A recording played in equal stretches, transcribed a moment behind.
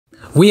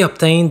We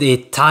obtained a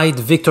tight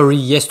victory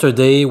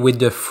yesterday with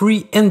the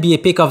free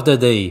NBA pick of the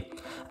day,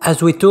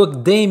 as we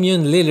took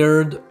Damian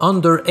Lillard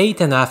under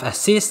 8.5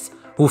 assists,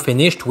 who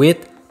finished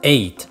with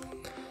 8.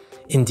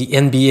 In the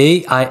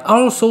NBA, I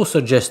also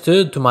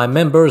suggested to my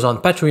members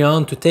on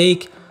Patreon to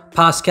take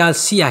Pascal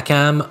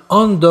Siakam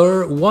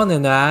under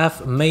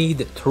 1.5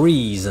 made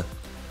threes.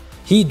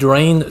 He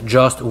drained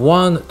just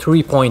one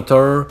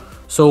three-pointer,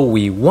 so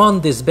we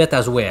won this bet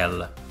as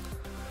well.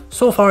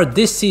 So far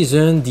this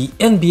season, the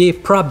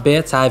NBA prop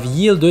bets have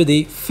yielded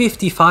a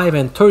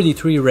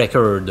 55-33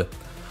 record,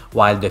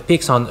 while the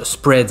picks on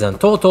spreads and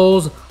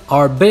totals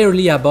are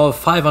barely above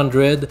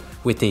 500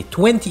 with a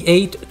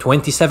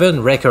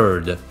 28-27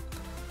 record.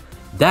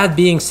 That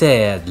being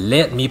said,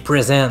 let me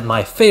present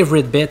my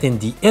favorite bet in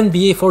the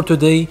NBA for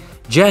today,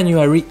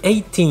 January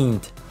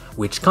 18th,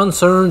 which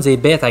concerns a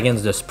bet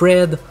against the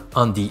spread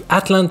on the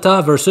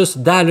Atlanta vs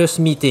Dallas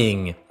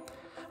meeting.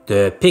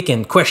 The pick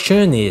in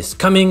question is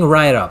coming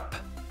right up.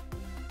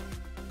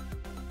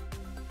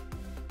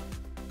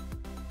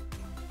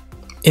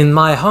 In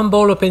my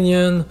humble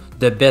opinion,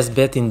 the best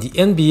bet in the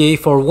NBA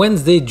for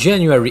Wednesday,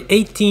 January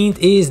 18th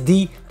is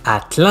the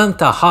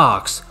Atlanta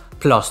Hawks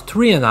plus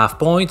 3.5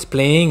 points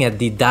playing at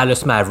the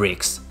Dallas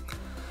Mavericks.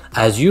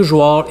 As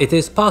usual, it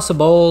is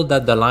possible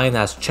that the line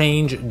has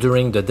changed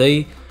during the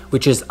day,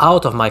 which is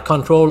out of my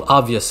control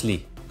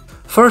obviously.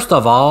 First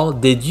of all,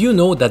 did you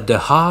know that the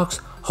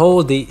Hawks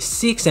hold a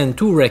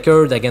 6-2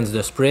 record against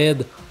the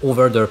spread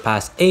over their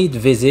past 8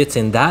 visits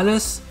in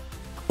Dallas?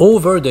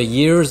 Over the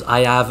years,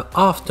 I have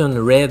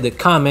often read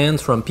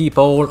comments from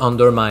people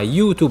under my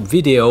YouTube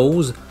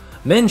videos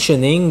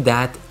mentioning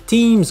that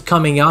teams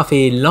coming off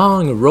a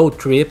long road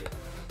trip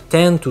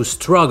tend to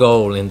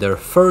struggle in their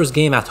first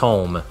game at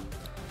home.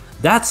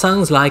 That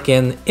sounds like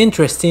an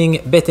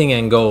interesting betting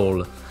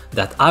angle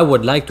that I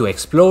would like to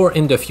explore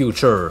in the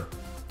future.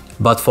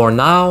 But for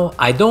now,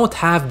 I don't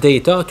have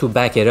data to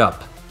back it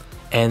up.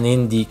 And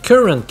in the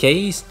current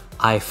case,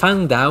 I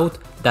found out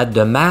that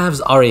the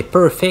Mavs are a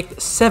perfect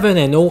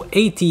 7-0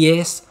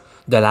 ATS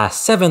the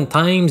last 7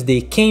 times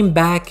they came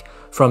back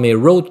from a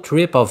road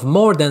trip of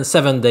more than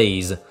 7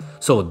 days,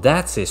 so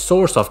that's a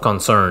source of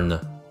concern.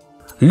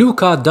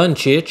 Luka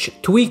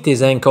Doncic tweaked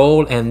his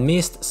ankle and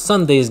missed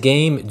Sunday's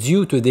game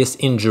due to this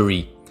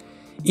injury.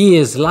 He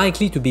is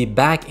likely to be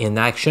back in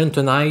action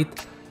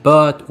tonight,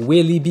 but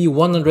will he be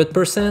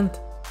 100%?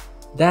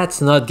 That's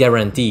not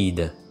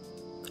guaranteed.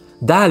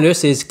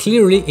 Dallas is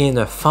clearly in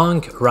a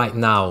funk right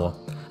now,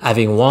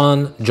 having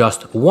won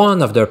just one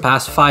of their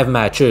past 5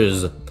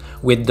 matches,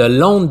 with the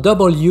lone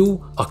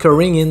W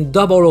occurring in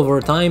double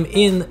overtime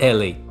in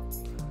LA.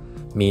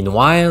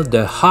 Meanwhile,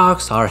 the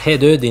Hawks are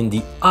headed in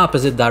the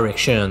opposite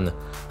direction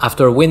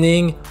after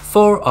winning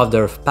 4 of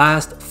their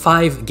past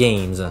 5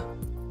 games.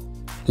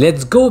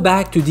 Let's go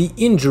back to the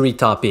injury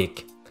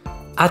topic.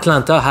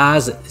 Atlanta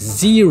has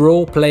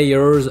 0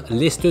 players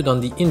listed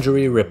on the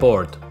injury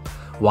report,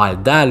 while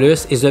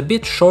Dallas is a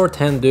bit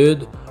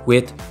short-handed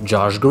with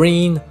Josh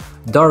Green,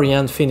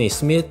 Dorian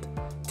Finney-Smith,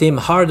 Tim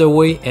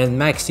Hardaway and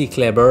Maxi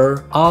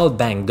Kleber all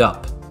banged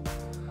up.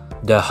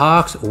 The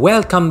Hawks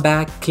welcomed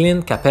back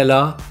Clint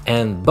Capella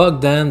and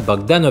Bogdan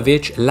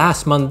Bogdanovic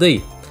last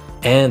Monday,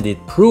 and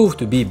it proved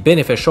to be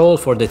beneficial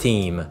for the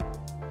team.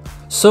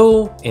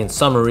 So, in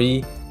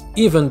summary,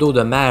 even though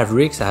the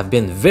Mavericks have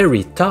been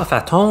very tough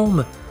at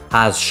home,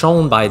 as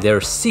shown by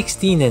their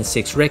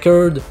 16-6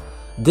 record,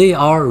 they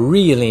are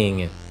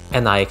reeling,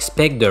 and I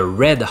expect the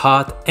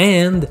red-hot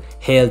and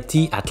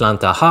healthy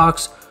Atlanta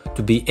Hawks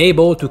to be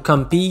able to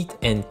compete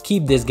and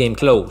keep this game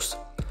close,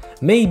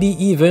 maybe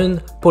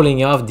even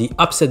pulling off the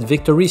upset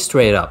victory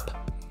straight up.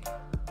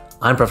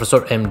 I'm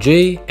Professor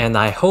MJ, and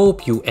I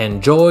hope you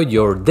enjoyed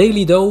your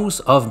daily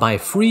dose of my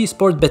free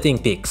sport betting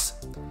picks.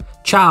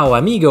 Ciao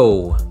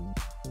amigo!